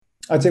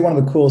I'd say one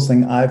of the coolest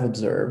thing I've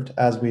observed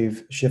as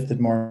we've shifted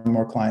more and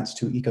more clients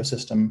to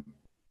ecosystem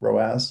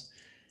ROAS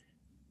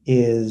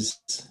is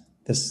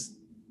this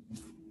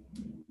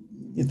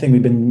thing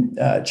we've been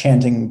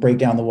chanting: break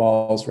down the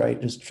walls,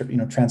 right? Just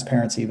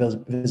transparency,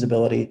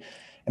 visibility,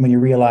 and when you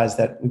realize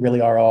that we really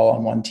are all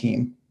on one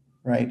team,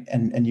 right?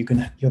 And you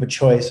have a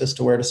choice as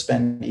to where to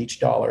spend each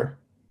dollar.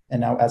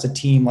 And now, as a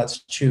team,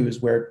 let's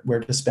choose where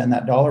to spend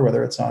that dollar,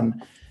 whether it's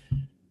on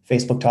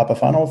Facebook top of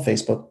funnel,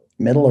 Facebook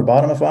middle or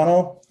bottom of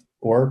funnel,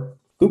 or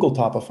Google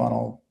top of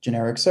funnel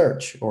generic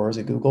search, or is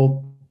it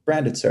Google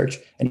branded search?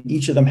 And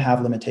each of them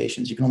have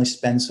limitations. You can only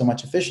spend so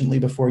much efficiently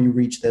before you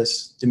reach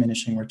this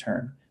diminishing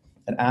return.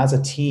 And as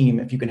a team,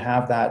 if you can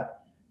have that,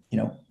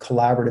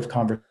 collaborative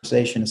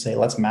conversation to say,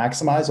 let's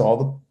maximize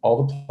all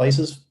the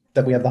places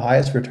that we have the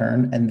highest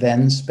return, and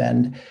then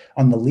spend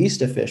on the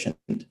least efficient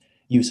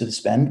use of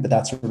spend, but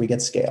that's where we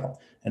get scale.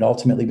 It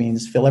ultimately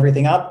means fill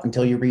everything up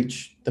until you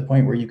reach the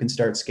point where you can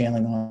start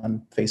scaling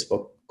on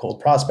Facebook cold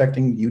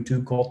prospecting,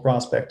 YouTube cold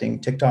prospecting,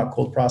 TikTok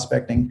cold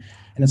prospecting.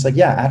 And it's like,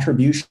 yeah,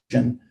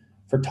 attribution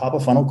for top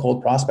of funnel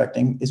cold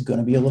prospecting is going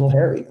to be a little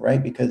hairy,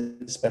 right? Because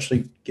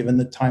especially given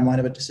the timeline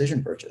of a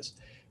decision purchase.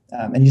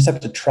 And you just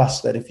have to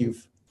trust that if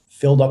you've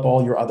filled up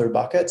all your other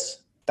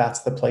buckets,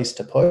 that's the place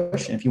to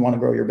push. And if you want to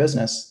grow your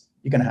business,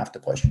 you're going to have to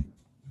push.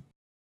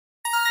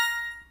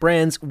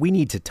 Brands, we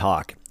need to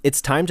talk.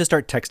 It's time to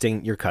start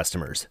texting your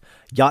customers.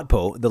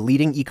 Yotpo, the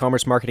leading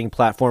e-commerce marketing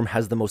platform,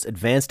 has the most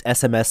advanced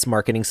SMS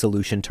marketing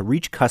solution to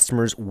reach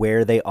customers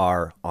where they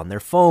are on their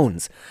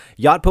phones.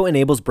 Yotpo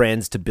enables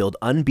brands to build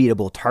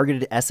unbeatable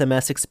targeted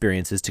SMS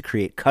experiences to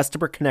create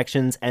customer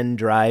connections and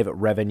drive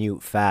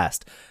revenue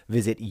fast.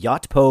 Visit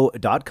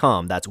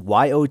yotpo.com, that's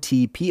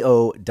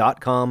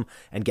YOTPO.com,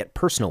 and get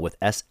personal with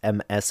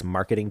SMS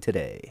marketing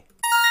today.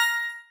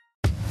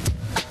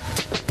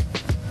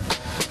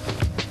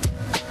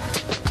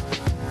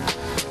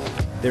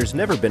 There's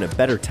never been a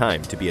better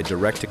time to be a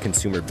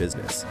direct-to-consumer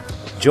business.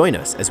 Join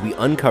us as we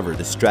uncover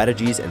the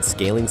strategies and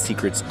scaling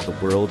secrets of the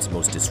world's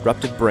most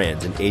disruptive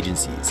brands and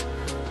agencies.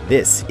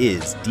 This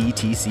is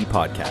DTC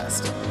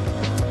Podcast.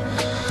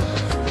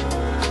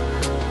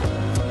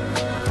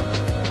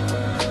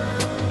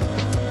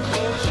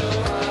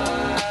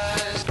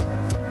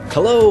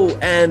 Hello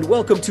and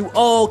welcome to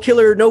All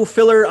Killer No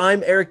Filler.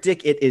 I'm Eric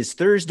Dick. It is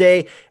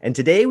Thursday, and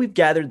today we've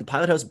gathered the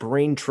Pilot House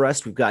Brain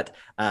Trust. We've got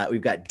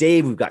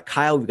Dave, we've got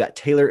Kyle, we've got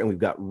Taylor, and we've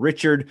got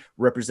Richard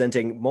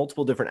representing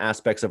multiple different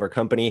aspects of our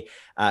company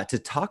to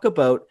talk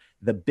about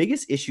the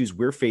biggest issues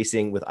we're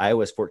facing with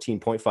iOS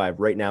 14.5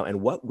 right now and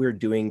what we're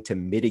doing to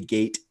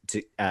mitigate,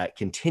 to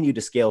continue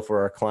to scale for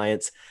our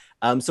clients.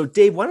 So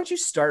Dave, why don't you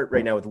start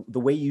right now with the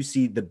way you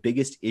see the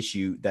biggest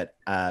issue that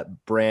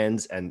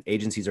brands and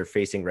agencies are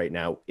facing right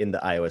now in the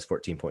iOS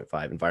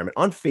 14.5 environment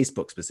on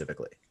Facebook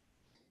specifically?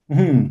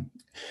 Mm-hmm.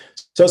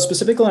 So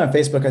specifically on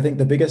Facebook, I think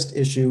the biggest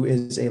issue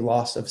is a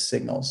loss of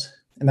signals.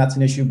 And that's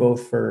an issue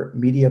both for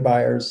media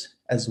buyers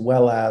as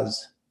well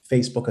as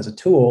Facebook as a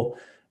tool,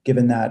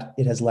 given that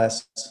it has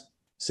less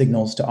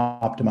signals to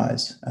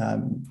optimize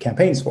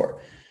campaigns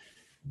for.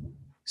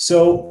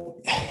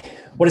 So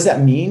what does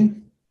that mean?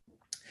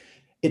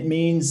 It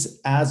means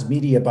as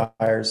media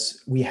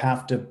buyers, we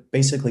have to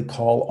basically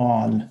call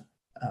on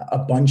a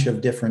bunch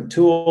of different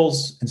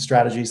tools and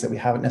strategies that we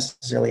haven't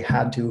necessarily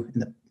had to in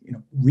the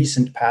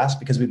recent past,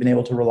 because we've been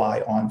able to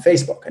rely on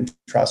Facebook and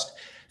trust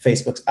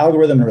Facebook's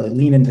algorithm and really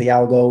lean into the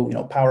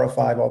algo, Power of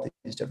Five, all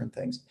these different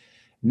things.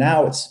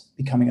 Now it's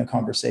becoming a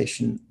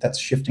conversation that's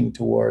shifting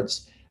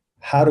towards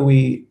how do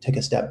we take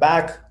a step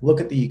back, look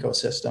at the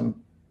ecosystem,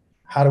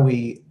 how do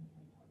we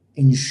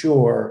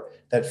ensure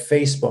that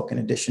Facebook, in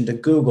addition to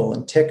Google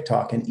and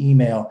TikTok and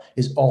email,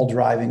 is all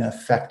driving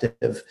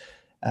effective,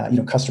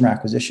 customer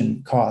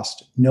acquisition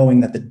cost,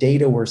 knowing that the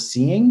data we're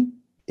seeing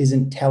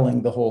isn't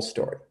telling the whole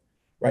story,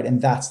 right?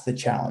 And that's the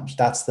challenge.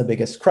 That's the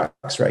biggest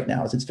crux right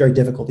now. Is it's very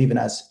difficult, even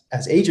as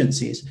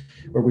agencies,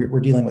 where we're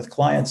dealing with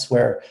clients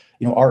where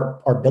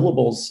our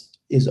billables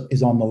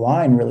is on the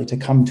line, really, to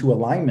come to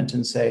alignment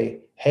and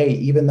say, hey,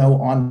 even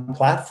though on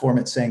platform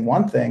it's saying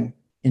one thing,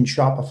 in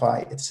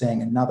Shopify it's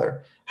saying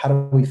another. How do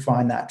we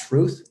find that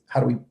truth? How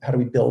do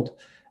we build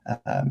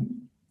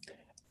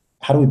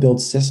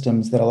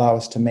systems that allow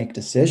us to make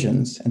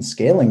decisions and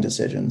scaling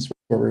decisions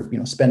where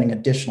we're spending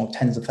additional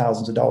tens of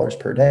thousands of dollars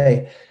per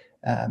day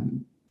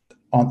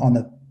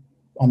on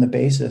the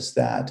basis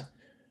that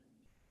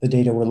the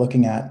data we're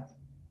looking at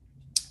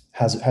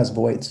has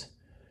voids.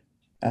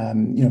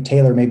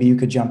 Taylor, maybe you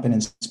could jump in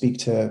and speak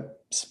to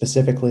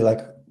specifically,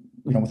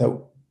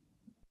 without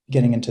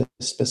getting into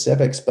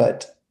specifics,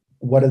 but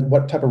what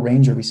type of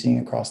range are we seeing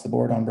across the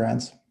board on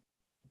brands?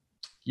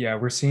 Yeah,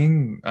 we're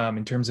seeing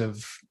in terms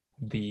of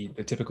the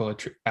typical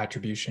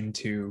attribution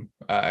to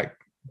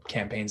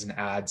campaigns and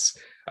ads,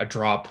 a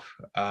drop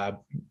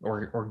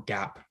or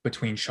gap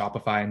between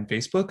Shopify and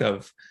Facebook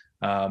of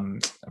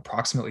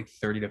approximately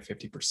 30 to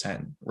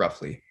 50%,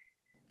 roughly.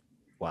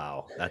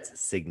 Wow, that's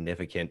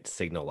significant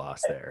signal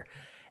loss there.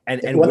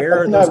 And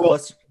where are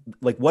those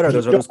what are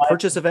those? Are those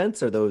purchase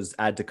events? Are those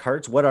add to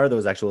carts? What are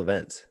those actual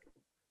events?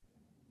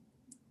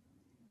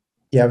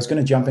 Yeah, I was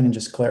going to jump in and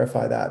just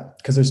clarify that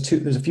because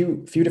there's a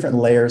few different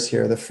layers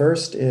here. The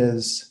first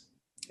is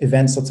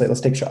events.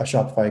 Let's take a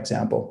Shopify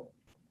example.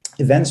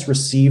 Events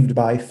received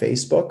by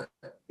Facebook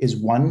is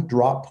one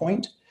drop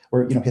point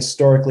where,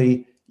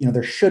 historically,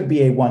 there should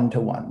be a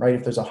one-to-one, right?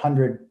 If there's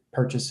 100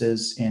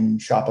 purchases in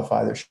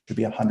Shopify, there should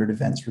be 100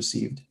 events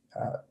received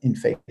in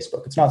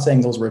Facebook. It's not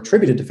saying those were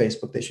attributed to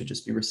Facebook. They should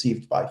just be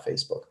received by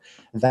Facebook.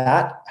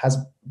 That has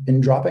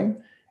been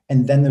dropping.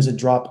 And then there's a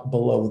drop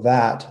below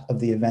that of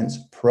the events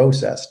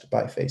processed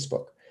by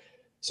Facebook.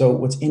 So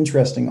what's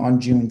interesting, on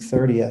June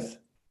 30th,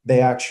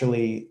 they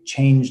actually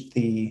changed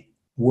the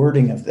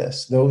wording of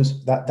this.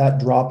 That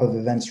drop of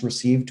events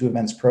received to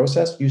events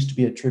processed used to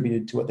be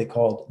attributed to what they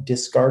called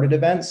discarded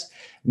events.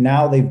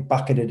 Now they've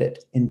bucketed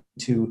it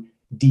into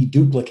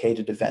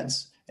deduplicated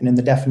events. And in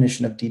the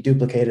definition of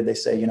deduplicated, they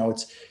say,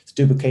 it's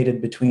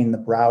duplicated between the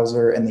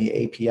browser and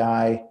the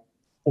API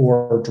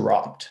or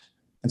dropped.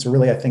 And so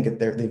really, I think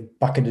they've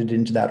bucketed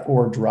into that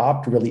or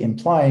dropped, really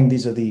implying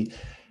these are the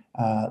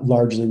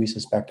largely, we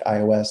suspect,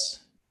 iOS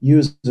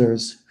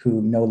users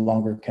who no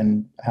longer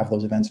can have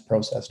those events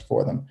processed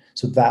for them.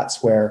 So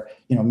that's where,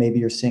 maybe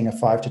you're seeing a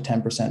 5 to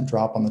 10%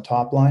 drop on the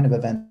top line of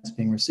events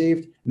being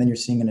received, and then you're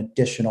seeing an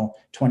additional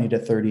 20 to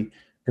 30%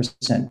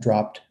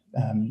 dropped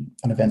on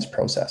events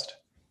processed.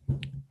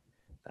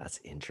 That's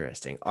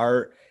interesting.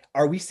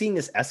 Are we seeing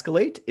this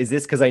escalate? Is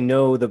this because I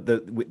know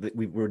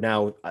we're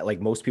now, like,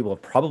 most people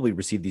have probably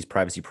received these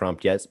privacy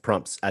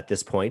prompts at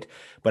this point,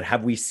 but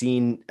have we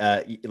seen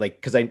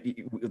because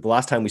the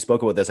last time we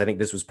spoke about this, I think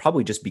this was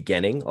probably just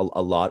beginning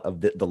a lot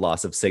of the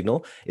loss of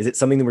signal. Is it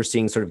something that we're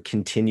seeing sort of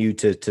continue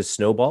to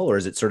snowball, or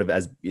is it sort of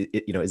is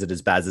it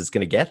as bad as it's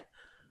going to get?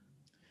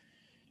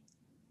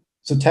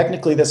 So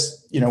technically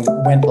this,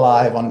 went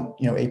live on,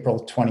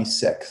 April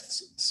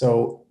 26th.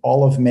 So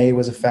all of May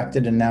was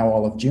affected, and now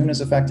all of June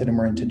is affected, and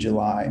we're into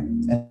July.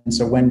 And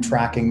so when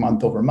tracking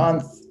month over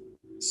month,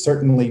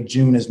 certainly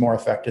June is more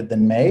affected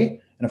than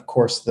May. And of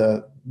course,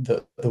 the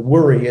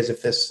worry is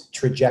if this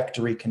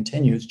trajectory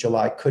continues,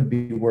 July could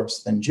be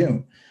worse than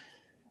June.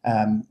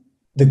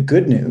 The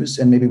good news,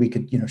 and maybe we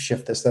could,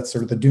 shift this, that's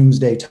sort of the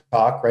doomsday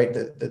talk, right?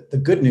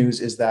 The good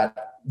news is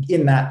that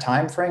in that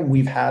time frame,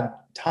 we've had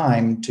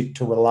time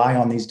to rely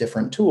on these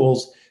different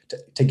tools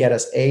to get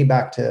us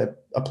back to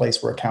a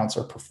place where accounts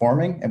are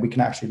performing, and we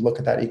can actually look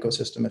at that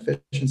ecosystem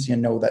efficiency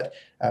and know that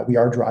we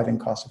are driving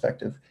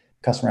cost-effective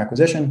customer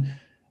acquisition.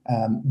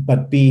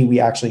 But B, we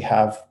actually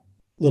have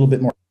a little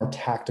bit more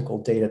tactical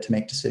data to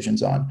make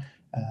decisions on.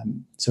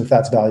 So if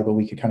that's valuable,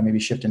 we could kind of maybe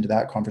shift into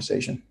that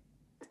conversation.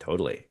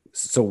 Totally.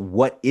 So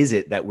what is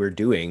it that we're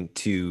doing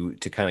to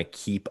kind of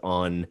keep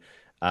on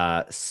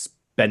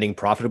spending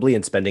profitably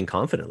and spending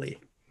confidently?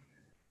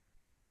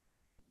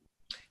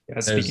 Yeah,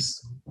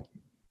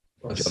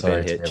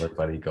 sorry, Taylor,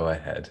 buddy, go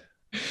ahead.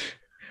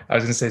 I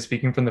was going to say,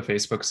 speaking from the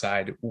Facebook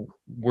side,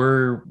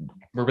 we're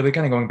really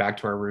kind of going back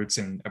to our roots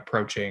and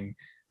approaching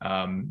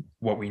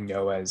what we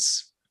know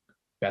as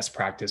best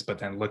practice, but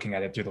then looking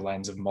at it through the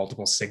lens of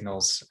multiple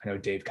signals. I know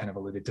Dave kind of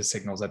alluded to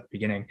signals at the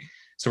beginning.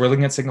 So we're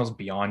looking at signals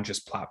beyond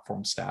just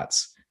platform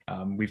stats.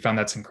 We found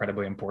that's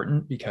incredibly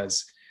important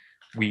because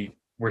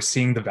we're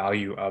seeing the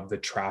value of the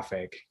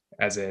traffic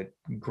as it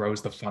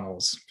grows the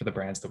funnels for the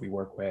brands that we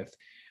work with.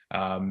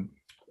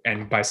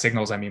 And by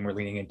signals, I mean, we're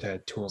leaning into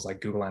tools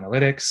like Google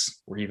Analytics.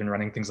 We're even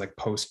running things like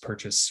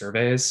post-purchase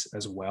surveys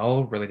as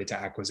well, related to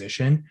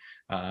acquisition,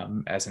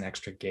 as an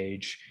extra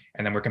gauge.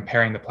 And then we're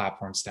comparing the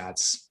platform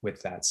stats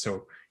with that.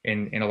 So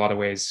in a lot of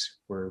ways,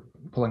 we're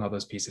pulling all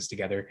those pieces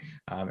together.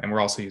 And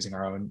we're also using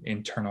our own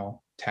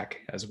internal tech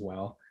as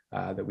well,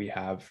 that we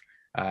have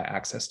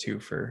access to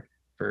for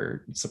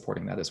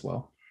supporting that as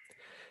well.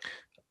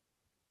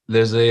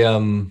 There's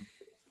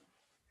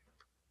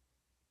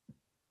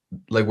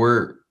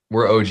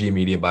we're OG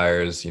media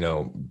buyers,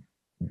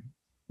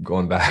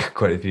 going back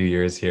quite a few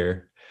years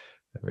here.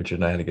 Richard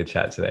and I had a good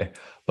chat today,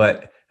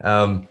 but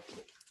the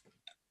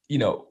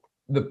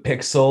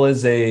pixel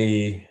is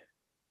a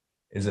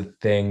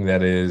thing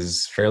that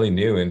is fairly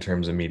new in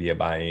terms of media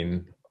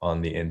buying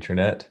on the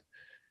internet.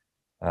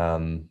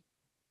 And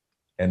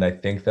I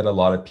think that a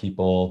lot of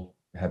people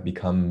have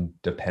become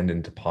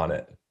dependent upon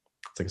it.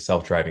 It's like a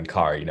self-driving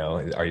car,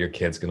 are your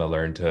kids going to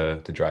learn to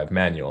drive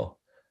manual?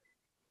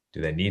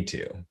 Do they need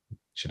to?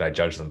 Should I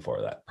judge them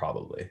for that?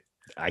 Probably.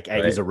 I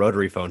use a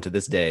rotary phone to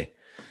this day.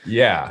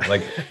 Yeah,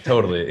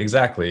 totally.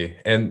 Exactly.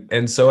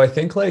 And so I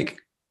think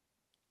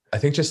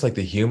just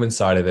the human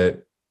side of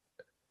it,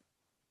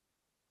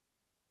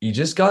 you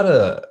just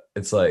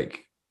it's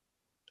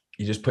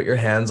you just put your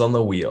hands on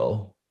the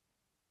wheel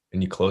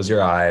and you close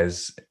your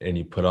eyes and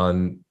you put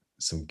on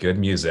some good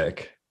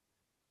music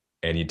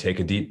and you take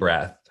a deep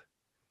breath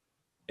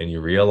and you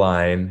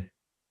realign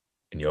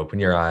and you open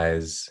your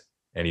eyes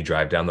and you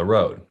drive down the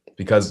road.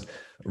 Because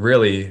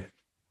really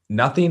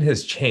nothing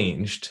has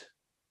changed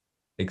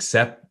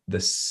except the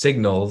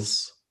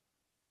signals.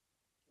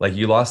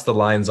 You lost the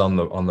lines on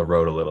the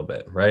road a little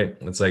bit, right?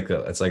 It's like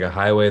a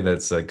highway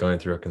that's going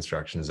through a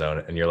construction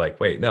zone, and you're like,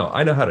 wait, no,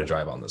 I know how to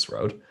drive on this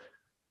road.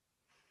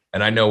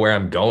 and I know where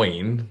I'm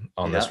going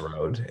on this Yeah.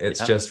 road. It's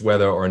Yeah. just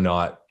whether or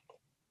not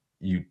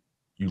you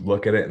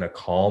look at it in a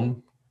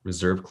calm,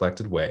 reserved,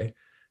 collected way,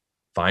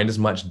 find as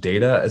much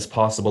data as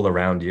possible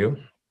around you,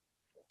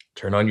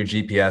 turn on your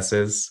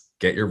GPSs,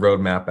 get your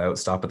roadmap out,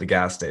 stop at the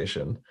gas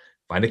station,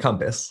 find a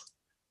compass,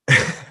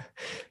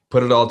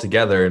 put it all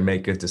together and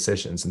make good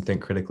decisions and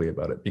think critically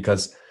about it,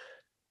 because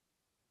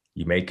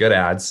you make good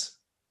ads,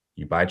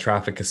 you buy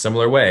traffic a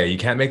similar way. You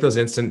can't make those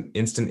instant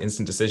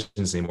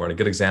decisions anymore. And a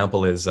good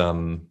example is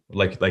a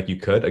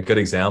good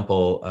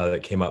example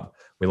that came up.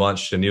 We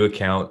launched a new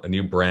account, a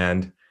new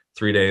brand,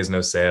 3 days,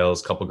 no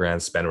sales, couple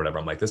grand spend, whatever.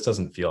 I'm like, this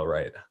doesn't feel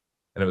right.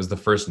 And it was the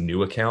first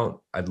new account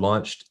I'd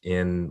launched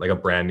in, like a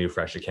brand new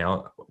fresh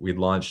account we'd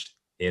launched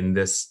in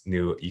this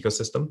new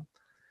ecosystem.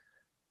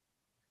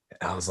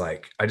 And I was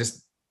like,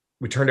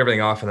 we turned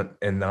everything off. And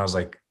then I was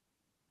like,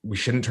 we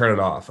shouldn't turn it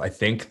off. I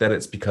think that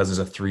it's because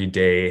there's a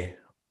 3-day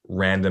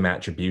random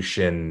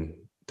attribution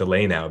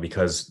delay now,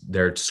 because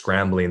they're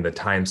scrambling the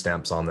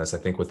timestamps on this, I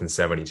think within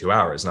 72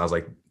 hours. And I was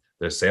like,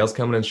 there's sales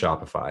coming in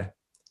Shopify.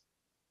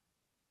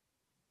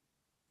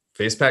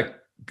 FacePack,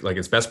 like,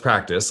 it's best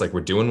practice. Like,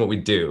 we're doing what we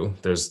do.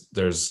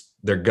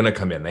 They're going to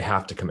come in. They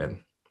have to come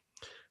in.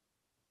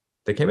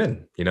 They came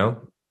in,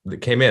 they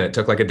came in. It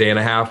took like a day and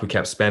a half. We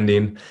kept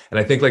spending. And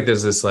I think like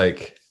there's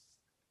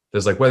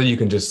whether you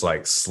can just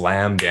like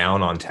slam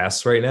down on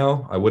tests right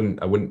now. I wouldn't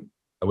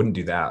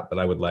do that, but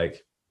I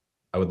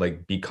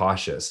would be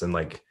cautious and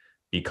like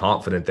be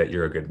confident that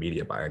you're a good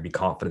media buyer, be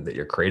confident that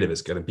your creative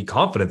is good, and be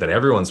confident that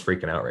everyone's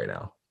freaking out right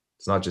now.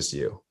 It's not just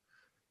you.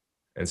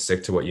 And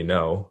stick to what you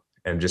know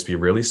and just be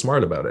really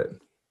smart about it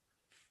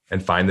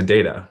and find the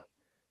data.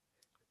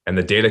 And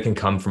the data can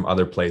come from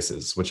other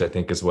places, which I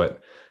think is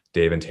what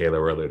Dave and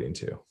Taylor were alluding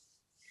to.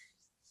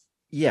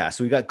 Yeah,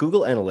 so we got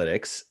Google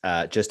Analytics.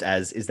 Just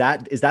as is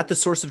that the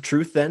source of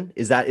truth? Then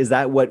is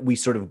that what we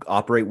sort of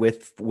operate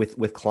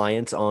with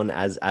clients on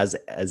as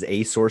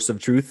a source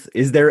of truth?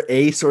 Is there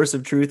a source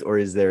of truth, or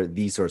is there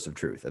the source of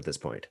truth at this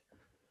point?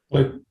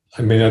 Well,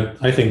 I mean,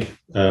 I think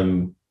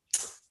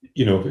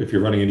if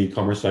you're running an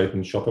e-commerce site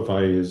and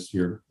Shopify is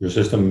your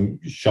system,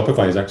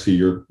 Shopify is actually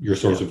your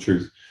source of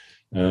truth.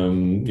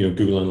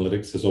 Google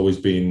Analytics has always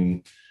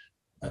been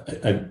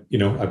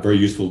a very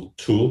useful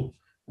tool.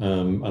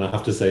 And I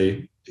have to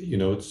say,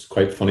 it's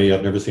quite funny.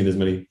 I've never seen as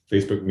many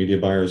Facebook media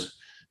buyers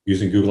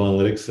using Google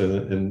Analytics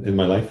in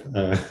my life.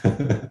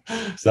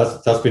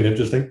 So that's been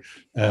interesting.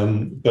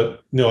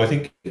 But no, I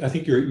think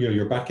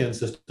your back-end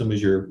system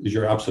is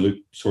your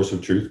absolute source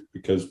of truth,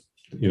 because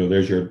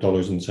there's your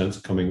dollars and cents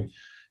coming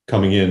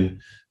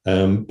in.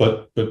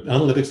 But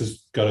analytics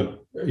has got a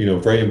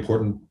very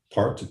important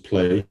part to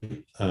play.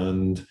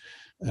 And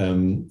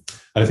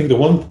I think the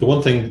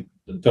one thing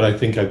that I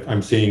think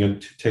I'm seeing,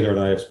 and Taylor and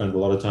I have spent a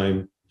lot of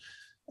time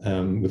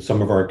with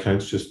some of our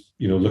accounts, just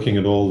looking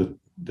at all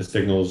the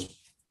signals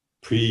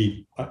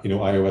pre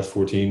iOS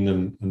 14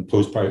 and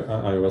post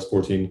iOS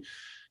 14,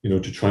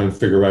 to try and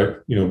figure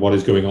out what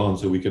is going on,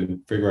 so we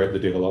can figure out the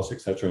data loss,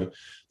 etc.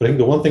 But I think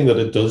the one thing that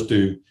it does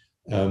do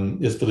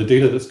is for the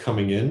data that's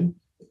coming in,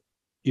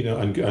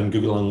 and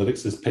Google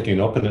Analytics is picking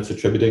up and it's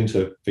attributing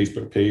to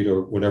Facebook paid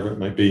or whatever it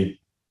might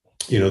be,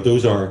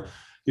 those are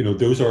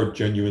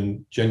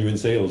genuine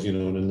sales,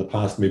 and in the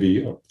past,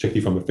 maybe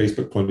particularly from a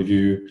Facebook point of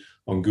view,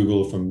 on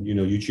Google, from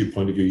YouTube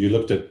point of view, you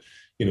looked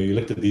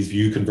at these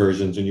view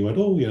conversions and you went,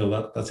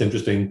 oh, that's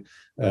interesting,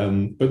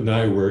 but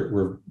now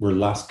we're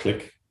last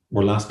click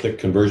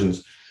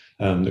conversions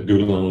that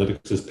Google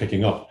Analytics is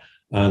picking up,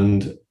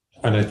 and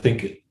I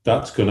think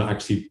that's going to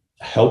actually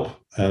help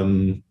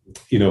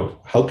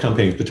help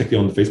campaigns, particularly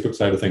on the Facebook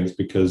side of things,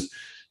 because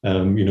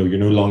you're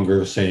no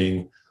longer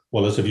saying,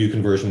 well, it's a view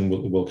conversion,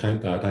 we'll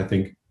count that. I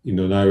think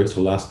now it's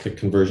a last click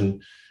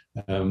conversion,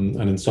 and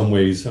in some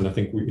ways, and I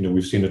think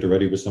we've seen it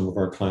already with some of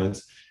our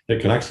clients,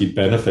 it can actually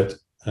benefit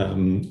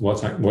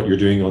what you're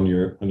doing on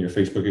your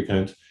Facebook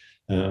account,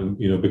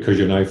 because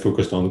you're now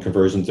focused on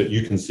conversions that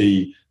you can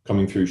see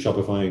coming through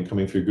Shopify and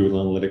coming through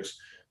Google Analytics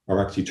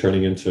are actually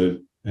turning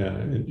into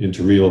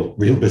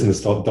real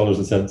business dollars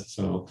and cents.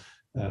 So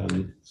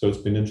it's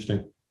been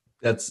interesting.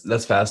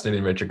 That's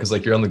fascinating, Richard, because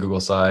like you're on the Google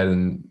side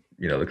and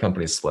the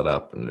company's split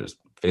up and there's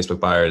Facebook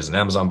buyers and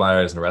Amazon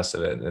buyers and the rest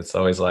of it. And it's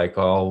always like,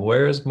 oh,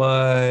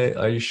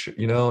 are you sure?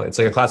 It's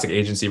like a classic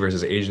agency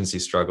versus agency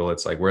struggle.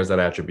 It's like, where's that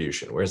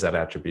attribution? Where's that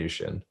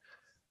attribution?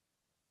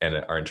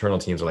 And our internal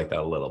teams are like that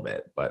a little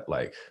bit, but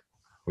like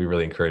we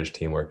really encourage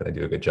teamwork and they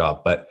do a good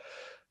job. But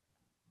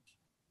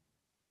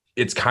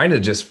it's kind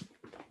of just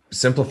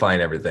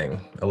simplifying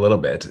everything a little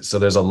bit. So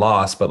there's a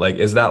loss, but like,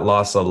 is that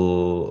loss a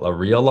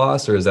real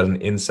loss, or is that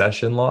an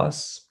in-session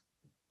loss?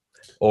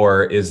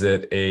 Or is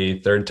it a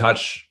third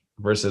touch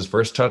versus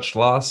first touch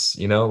loss?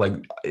 Like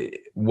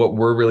what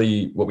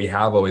we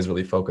have always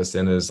really focused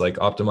in is like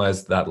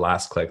optimize that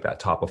last click, that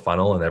top of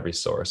funnel in every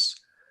source.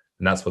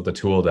 And that's what the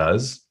tool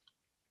does.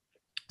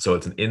 So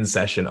it's an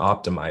in-session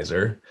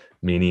optimizer,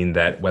 meaning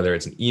that whether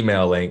it's an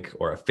email link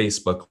or a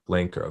Facebook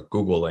link or a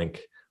Google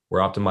link, we're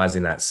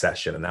optimizing that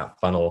session and that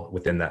funnel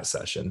within that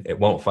session. It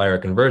won't fire a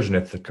conversion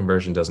if the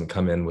conversion doesn't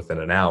come in within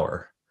an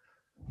hour.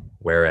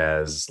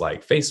 Whereas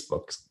like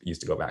Facebook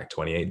used to go back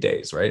 28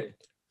 days, right?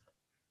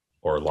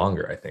 Or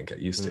longer, I think it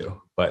used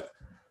to. But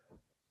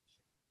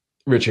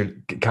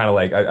Richard, kind of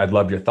like, I'd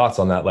love your thoughts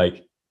on that.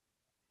 Like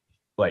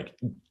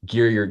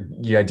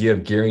the idea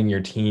of gearing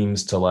your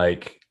teams to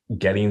like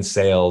getting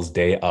sales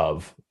day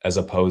of, as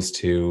opposed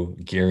to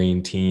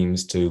gearing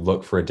teams to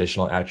look for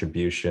additional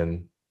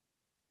attribution.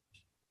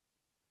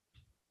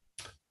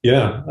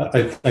 Yeah,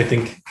 I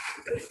think,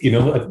 you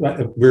know,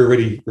 we're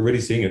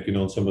already seeing it, you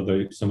know, on some of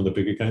the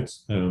big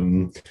accounts.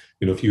 You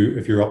know, if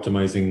you're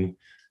optimizing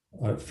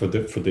for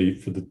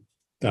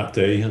that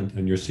day,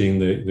 and you're seeing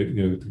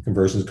the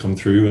conversions come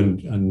through,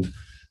 and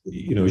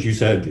you know, as you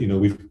said, you know,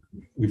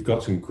 we've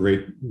got some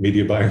great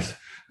media buyers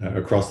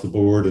across the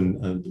board,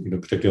 and you know,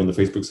 particularly on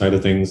the Facebook side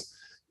of things,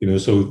 you know,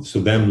 so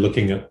them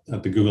looking at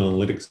the Google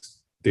Analytics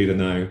data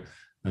now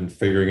and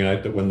figuring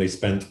out that when they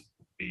spent,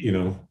 you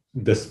know,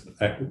 this,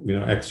 you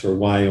know, X or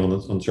Y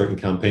on certain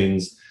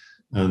campaigns,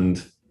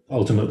 and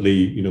ultimately,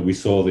 you know, we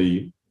saw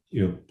you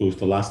know, both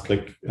the last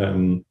click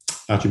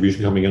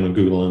attribution coming in on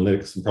Google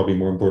Analytics, and probably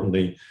more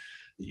importantly,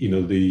 you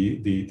know,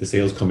 the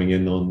sales coming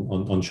in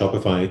on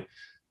Shopify.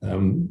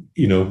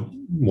 You know,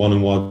 1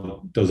 and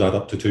 1 does add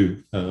up to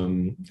 2.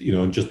 You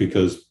know, and just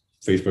because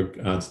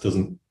Facebook ads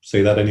doesn't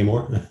say that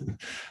anymore,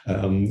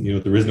 you know,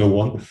 there is no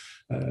 1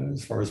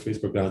 as far as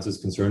Facebook ads is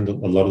concerned a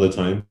lot of the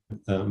time.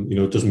 You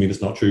know, it doesn't mean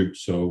it's not true.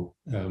 So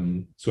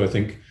I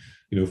think,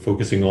 you know,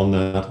 focusing on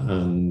that,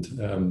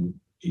 and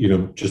you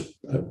know, just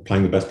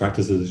applying the best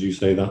practices, as you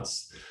say,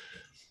 that's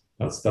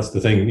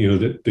the thing. You know,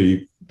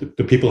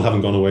 the people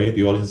haven't gone away.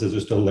 The audiences are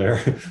still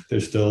there.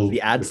 There's still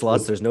the ad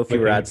slots. There's no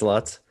fewer ad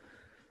slots.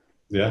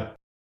 Yeah.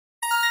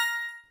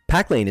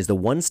 Packlane is the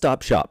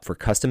one-stop shop for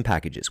custom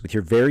packages with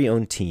your very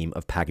own team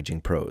of packaging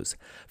pros.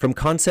 From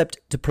concept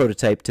to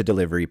prototype to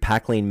delivery,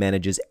 Packlane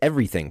manages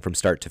everything from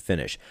start to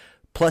finish.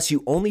 Plus,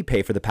 you only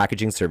pay for the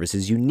packaging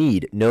services you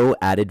need. No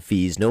added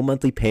fees, no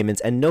monthly payments,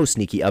 and no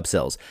sneaky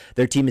upsells.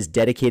 Their team is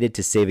dedicated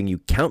to saving you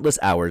countless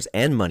hours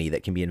and money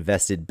that can be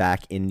invested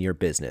back in your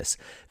business.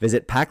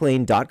 Visit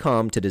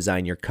packlane.com to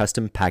design your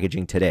custom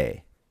packaging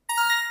today.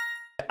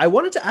 I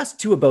wanted to ask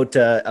too about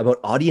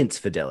audience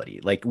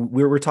fidelity. Like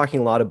we're talking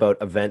a lot about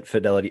event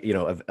fidelity, you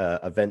know,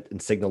 event and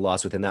signal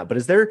loss within that.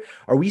 But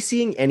are we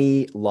seeing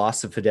any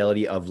loss of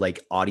fidelity of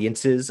like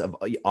audiences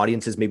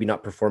maybe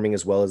not performing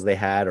as well as they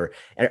had, or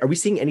are we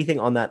seeing anything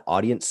on that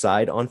audience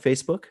side on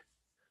Facebook?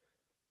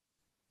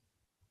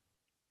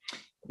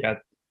 Yeah,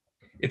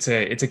 it's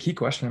a key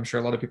question. I'm sure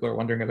a lot of people are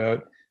wondering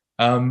about.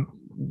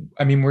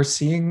 I mean, we're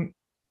seeing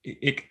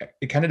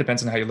it kind of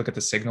depends on how you look at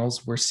the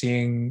signals. We're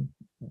seeing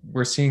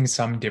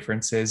some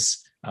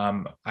differences.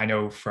 I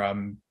know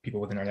from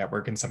people within our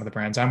network and some of the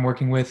brands I'm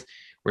working with,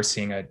 we're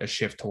seeing a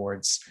shift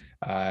towards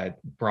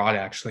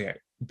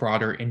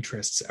broader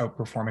interests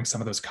outperforming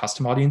some of those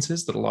custom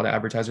audiences that a lot of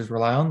advertisers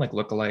rely on, like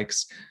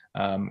lookalikes,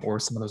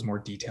 or some of those more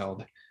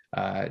detailed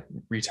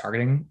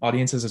retargeting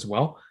audiences as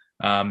well.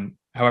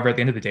 However, at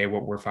the end of the day,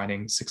 what we're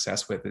finding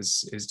success with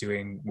is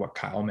doing what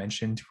Kyle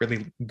mentioned,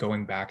 really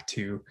going back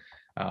to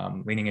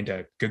leaning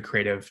into good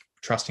creative,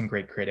 trusting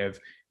great creative,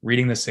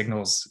 reading the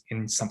signals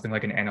in something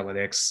like an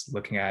analytics,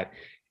 looking at,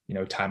 you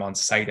know, time on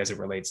site as it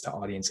relates to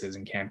audiences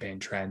and campaign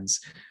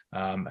trends,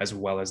 as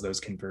well as those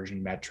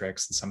conversion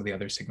metrics and some of the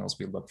other signals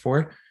we look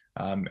for.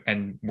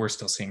 And we're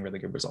still seeing really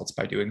good results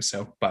by doing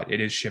so, but it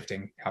is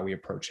shifting how we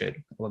approach it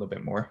a little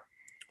bit more.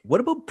 What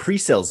about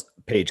pre-sale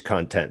page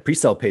content?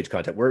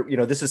 We're, you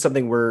know, this is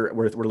something we're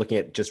looking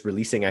at just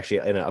releasing actually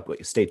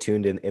stay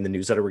tuned in the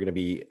newsletter. We're going to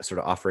be sort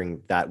of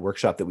offering that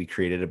workshop that we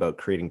created about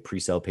creating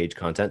pre-sale page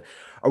content.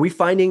 Are we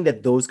finding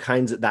that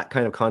that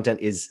kind of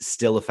content is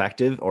still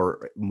effective,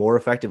 or more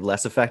effective,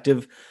 less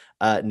effective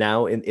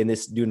now in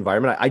this new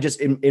environment? I just,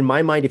 in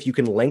my mind, if you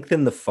can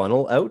lengthen the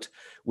funnel out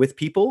with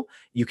people,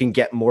 you can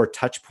get more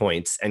touch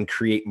points and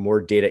create more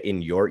data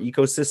in your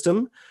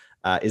ecosystem.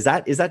 Is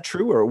that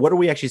true, or what are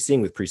we actually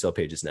seeing with pre-sale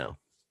pages now?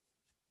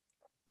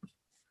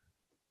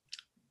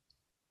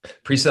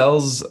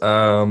 Pre-sales,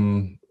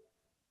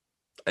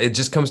 it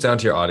just comes down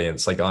to your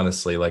audience. Like,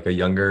 honestly, like a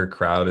younger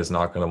crowd is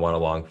not going to want a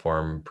long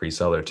form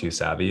pre-sale. They're too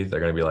savvy. They're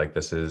going to be like,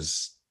 this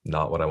is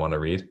not what I want to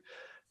read.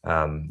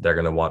 They're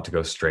going to want to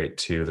go straight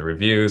to the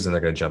reviews, and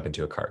they're going to jump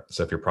into a cart.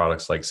 So if your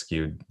product's like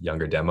skewed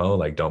younger demo,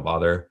 like don't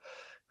bother.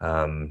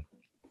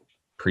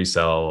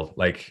 Pre-sale,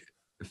 like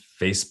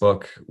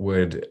Facebook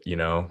would, you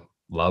know,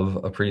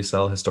 love a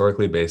pre-sale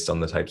historically based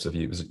on the types of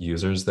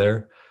users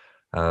there.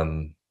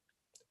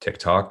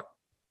 TikTok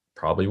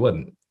probably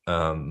wouldn't.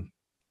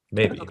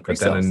 Maybe,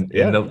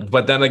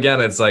 but then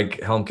again, it's like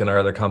Helmkin, our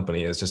other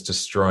company, is just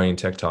destroying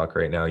TikTok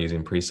right now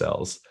using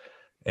pre-sales,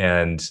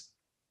 and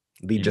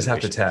you just have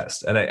to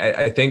test. And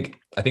I think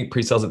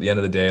pre-sales at the end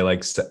of the day,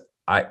 like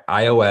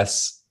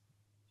iOS,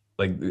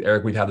 like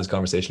Eric, we've had this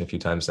conversation a few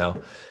times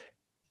now.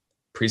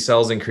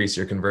 Pre-sales increase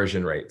your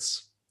conversion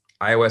rates.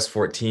 iOS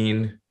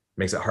 14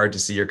 makes it hard to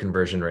see your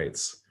conversion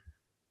rates.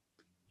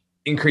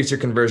 increase your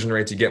conversion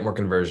rates, you get more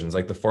conversions.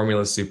 Like the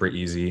formula is super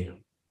easy.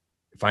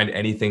 Find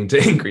anything to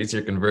increase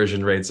your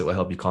conversion rates that will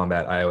help you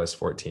combat iOS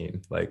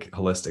 14, like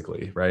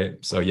holistically, right?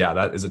 So yeah,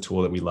 that is a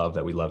tool that we love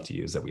to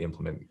use, that we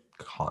implement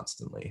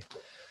constantly.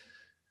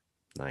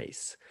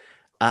 Nice.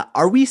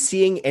 Are we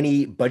seeing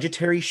any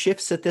budgetary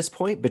shifts at this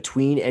point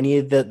between any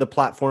of the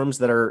platforms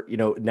that are,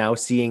 now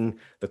seeing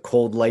the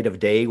cold light of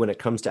day when it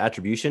comes to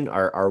attribution?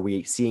 Are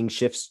we seeing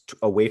shifts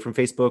away from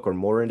Facebook or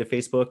more into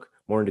Facebook,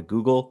 more into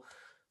Google,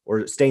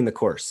 or staying the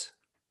course?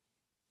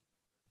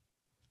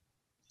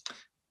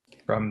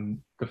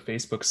 From the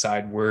Facebook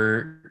side,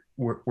 we're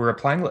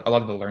applying a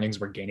lot of the learnings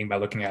we're gaining by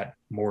looking at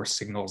more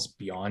signals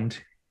beyond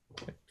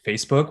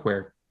Facebook,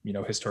 where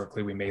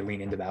historically we may lean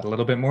into that a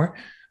little bit more.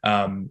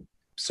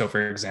 So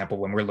for example,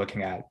 when we're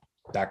looking at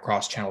that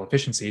cross-channel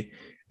efficiency,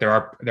 there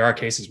are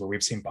cases where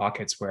we've seen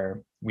pockets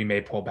where we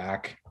may pull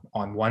back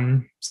on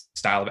one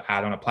style of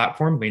ad on a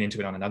platform, lean into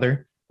it on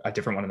another, a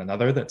different one on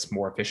another that's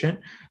more efficient,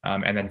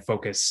 and then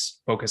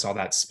focus all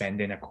that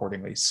spend in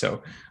accordingly.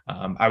 So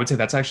I would say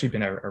that's actually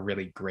been a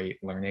really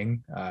great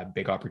learning,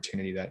 big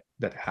opportunity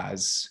that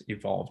has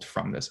evolved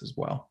from this as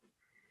well.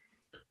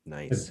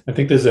 Nice. I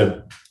think there's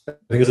a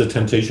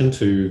temptation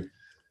to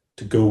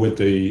go with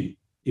the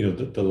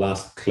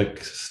last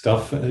click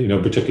stuff,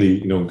 particularly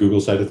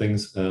Google side of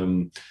things.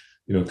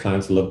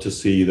 Clients love to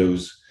see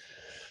those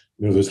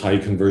high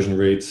conversion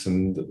rates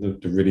and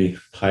the really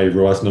high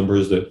ROAS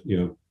numbers that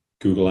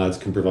Google Ads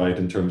can provide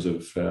in terms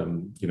of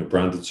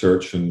branded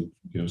search and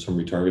some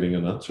retargeting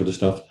and that sort of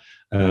stuff.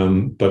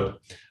 But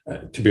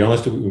to be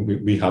honest,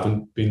 we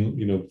haven't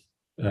been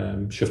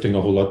shifting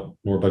a whole lot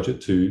more budget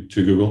to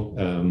Google.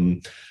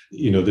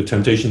 The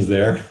temptation's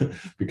there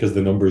because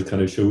the numbers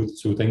kind of show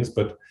things,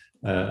 but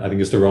I think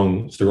it's the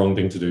wrong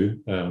thing to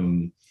do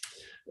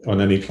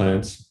on any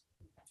clients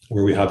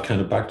where we have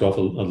kind of backed off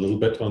a little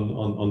bit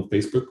on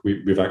Facebook.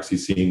 We've actually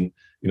seen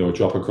a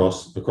drop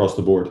across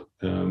the board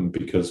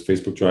because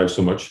Facebook drives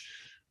so much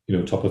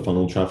top of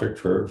funnel traffic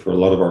for a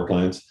lot of our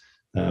clients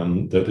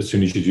that as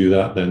soon as you do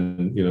that,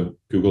 then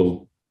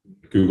Google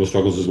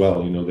struggles as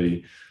well.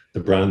 The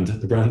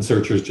brand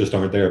searchers just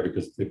aren't there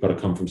because they've got to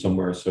come from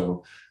somewhere.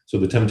 So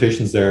the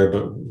temptation's there,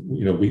 but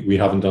we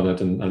haven't done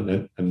it,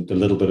 and the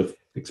little bit of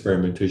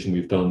experimentation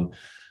we've done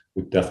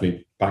would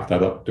definitely back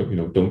that up.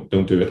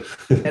 Don't do it.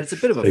 And it's a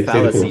bit of a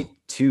fallacy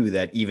too,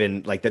 that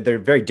even like that they're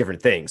very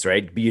different things,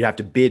 right? You'd have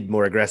to bid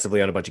more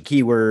aggressively on a bunch of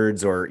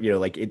keywords, or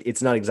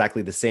it's not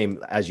exactly the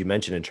same as you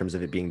mentioned in terms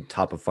of it being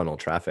top of funnel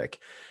traffic.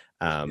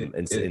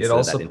 It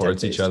all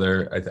supports each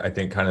other. I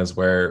think kind of is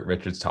where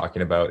Richard's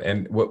talking about.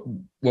 And what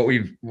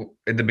we've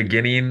in the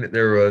beginning,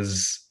 there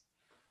was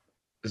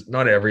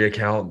not every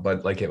account,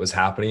 but like it was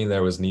happening.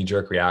 There was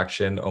knee-jerk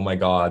reaction. Oh my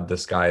God, the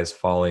sky is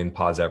falling.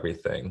 Pause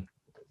everything.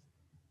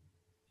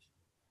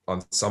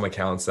 On some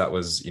accounts, that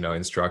was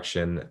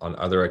instruction. On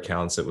other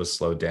accounts, it was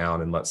slow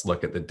down and let's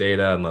look at the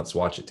data and let's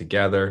watch it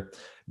together.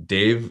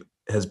 Dave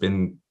has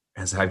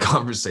had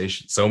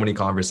so many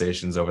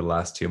conversations over the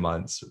last 2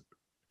 months,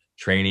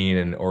 training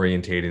and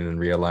orientating and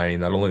realigning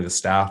not only the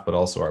staff but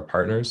also our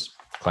partners.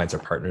 Clients are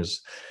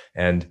partners,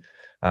 and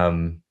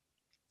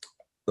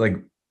like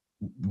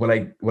what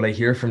I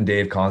hear from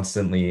Dave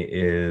constantly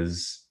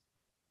is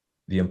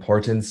the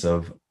importance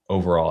of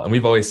overall. And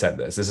we've always said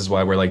this is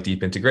why we're like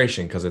deep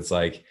integration, because it's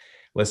like,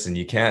 listen,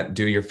 you can't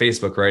do your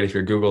Facebook right if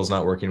your Google's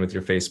not working with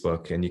your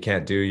Facebook, and you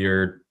can't do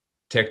your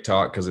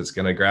TikTok because it's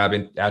going to grab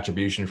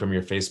attribution from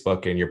your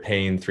Facebook, and you're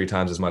paying 3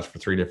 times as much for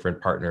 3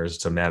 different partners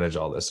to manage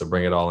all this. So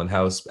bring it all in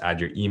house,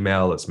 add your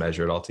email, let's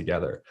measure it all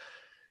together.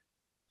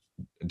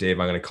 Dave,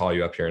 I'm going to call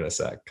you up here in a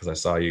sec because I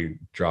saw you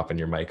dropping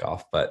your mic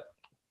off. But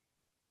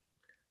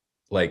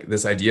like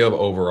this idea of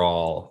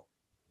overall,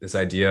 this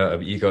idea of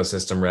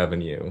ecosystem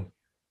revenue,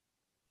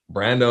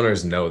 brand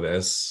owners know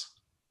this.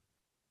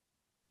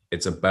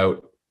 It's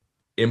about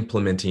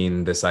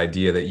implementing this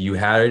idea that you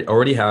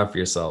already have for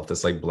yourself,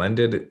 this like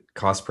blended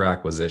cost per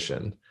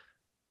acquisition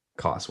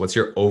cost. What's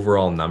your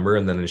overall number?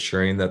 And then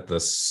ensuring that the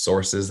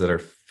sources that are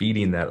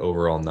feeding that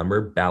overall number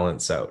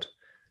balance out.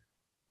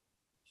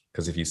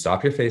 Because if you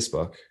stop your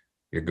Facebook,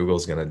 your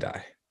Google's going to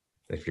die.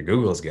 If your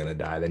Google's going to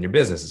die, then your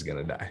business is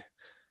going to die.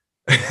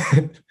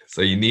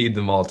 So you need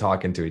them all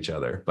talking to each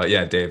other. But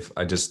yeah, Dave,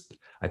 I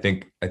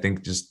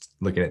think just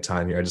looking at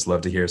time here, I just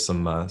love to hear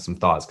some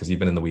thoughts because you've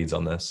been in the weeds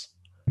on this.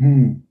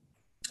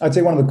 I'd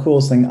say one of the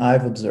coolest thing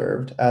I've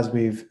observed as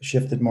we've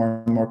shifted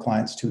more and more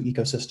clients to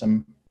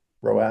ecosystem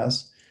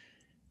ROAS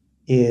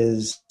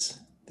is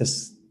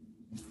this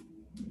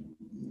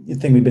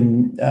thing we've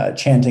been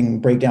chanting: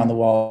 break down the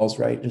walls,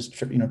 right? Just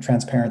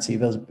transparency,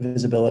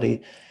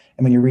 visibility,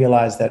 and when you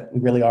realize that we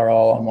really are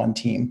all on one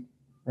team,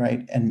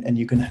 right? And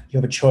you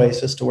have a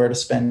choice as to where to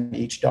spend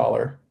each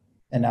dollar.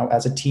 And now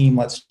as a team,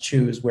 let's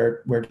choose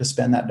where to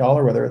spend that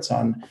dollar, whether it's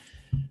on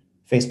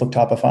Facebook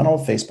top of funnel,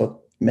 Facebook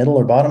middle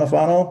or bottom of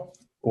funnel,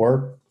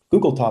 or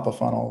Google top of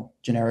funnel,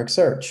 generic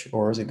search,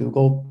 or is it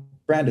Google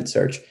branded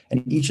search?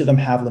 And each of them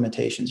have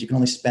limitations. You can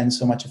only spend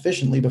so much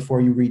efficiently before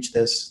you reach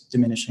this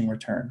diminishing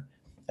return.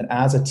 And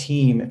as a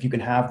team, if you can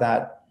have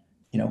that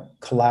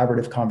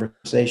collaborative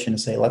conversation to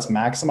say, let's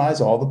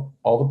maximize all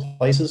the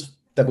places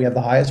that we have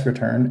the highest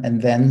return,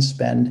 and then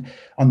spend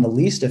on the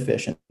least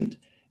efficient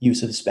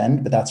use of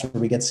spend. But that's where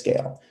we get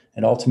scale.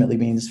 It ultimately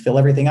means fill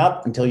everything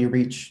up until you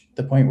reach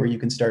the point where you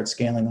can start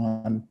scaling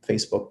on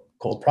Facebook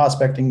cold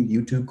prospecting,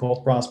 YouTube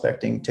cold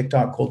prospecting,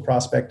 TikTok cold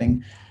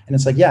prospecting. And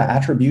it's like, yeah,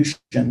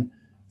 attribution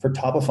for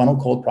top of funnel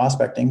cold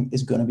prospecting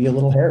is going to be a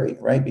little hairy,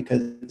 right?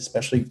 Because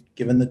especially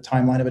given the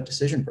timeline of a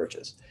decision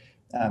purchase.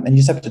 And you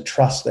just have to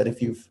trust that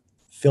if you've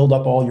filled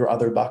up all your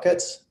other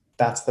buckets,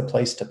 that's the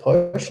place to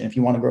push. And if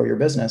you want to grow your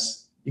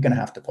business, you're going to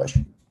have to push.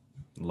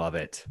 Love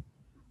it.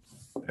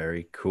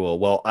 Very cool.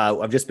 Well,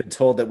 I've just been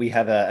told that we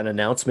have an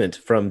announcement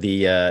from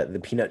the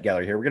Peanut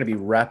Gallery here. We're going to be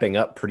wrapping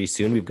up pretty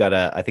soon. We've got,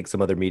 I think, some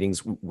other meetings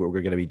where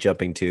we're going to be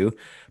jumping to.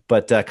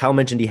 But Kyle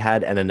mentioned he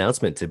had an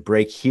announcement to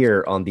break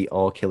here on the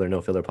All Killer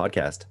No Filler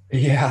podcast.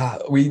 Yeah,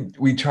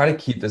 we try to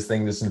keep this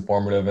thing this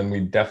informative, and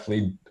we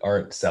definitely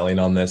aren't selling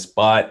on this,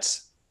 but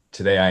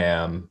today I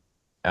am.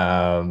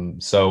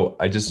 So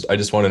I just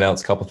want to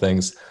announce a couple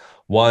things.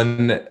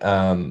 One,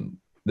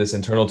 this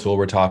internal tool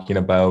we're talking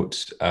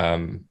about,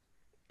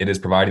 it is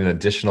providing an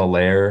additional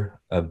layer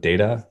of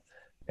data.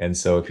 And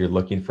so if you're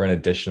looking for an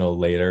additional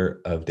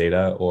layer of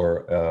data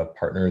or a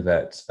partner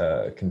that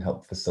can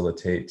help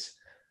facilitate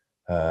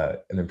an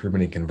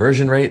improvement in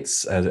conversion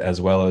rates, as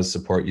well as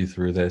support you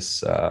through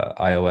this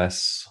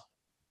iOS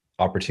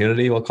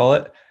opportunity, we'll call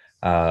it,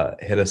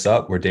 hit us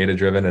up. We're data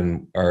driven,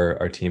 and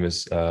our team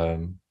is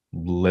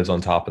lives on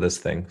top of this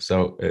thing.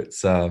 So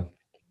it's out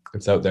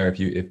there. If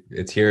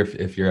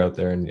you're out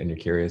there and you're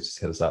curious, just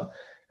hit us up.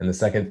 And the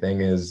second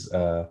thing is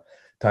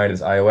tied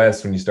as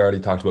iOS. When you started,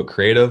 you talked about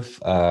creative.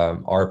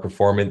 Our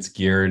performance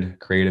geared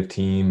creative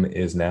team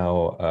is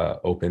now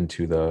open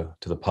to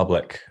the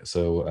public.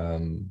 So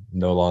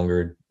no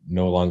longer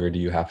do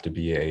you have to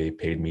be a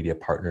paid media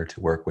partner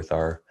to work with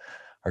our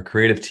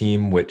creative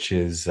team, which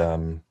is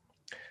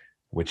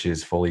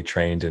fully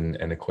trained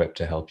and equipped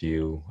to help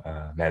you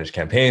manage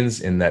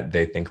campaigns, in that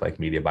they think like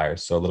media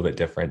buyers. So a little bit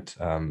different.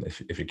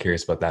 If you're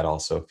curious about that,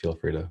 also feel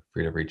free to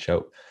reach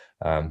out.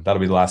 That'll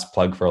be the last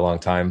plug for a long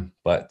time,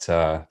 but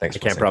thanks. I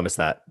can't promise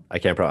that. I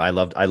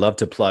love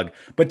to plug,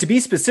 but to be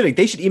specific,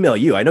 they should email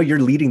you. I know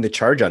you're leading the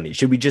charge on these.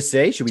 Should we just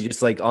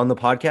like on the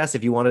podcast,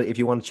 if you want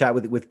to chat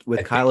with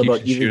Kyle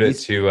about shoot it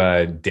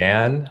to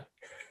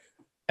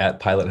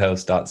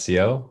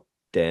Dan@pilothouse.co.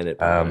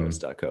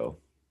 Dan@pilothouse.co.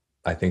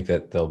 I think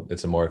that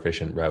it's a more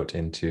efficient route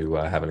into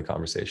having a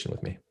conversation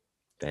with me.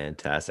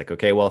 Fantastic.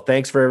 Okay. Well,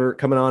 thanks for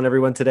coming on,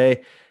 everyone,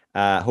 today.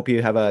 Hope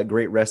you have a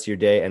great rest of your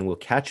day, and we'll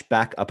catch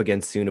back up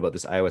again soon about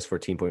this iOS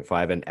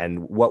 14.5 and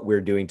what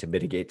we're doing to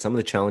mitigate some of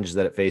the challenges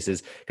that it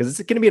faces, because it's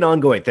going to be an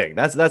ongoing thing.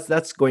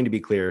 That's going to be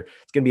clear.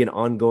 It's going to be an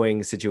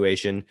ongoing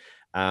situation.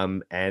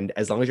 And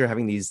as long as you're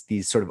having these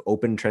sort of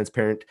open,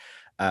 transparent,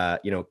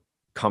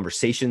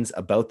 conversations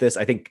about this,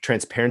 I think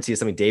transparency is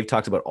something Dave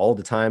talks about all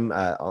the time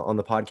on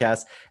the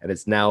podcast, and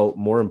it's now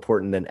more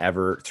important than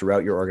ever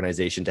throughout your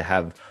organization to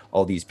have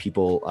all these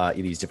people,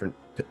 these different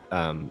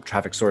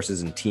traffic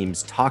sources and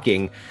teams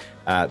talking,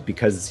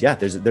 because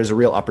there's a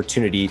real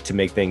opportunity to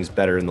make things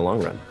better in the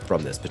long run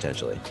from this,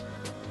 potentially.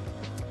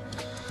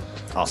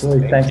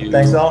 Awesome.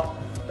 Thanks all.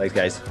 Thanks,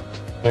 guys.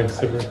 Thanks,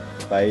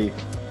 Bye.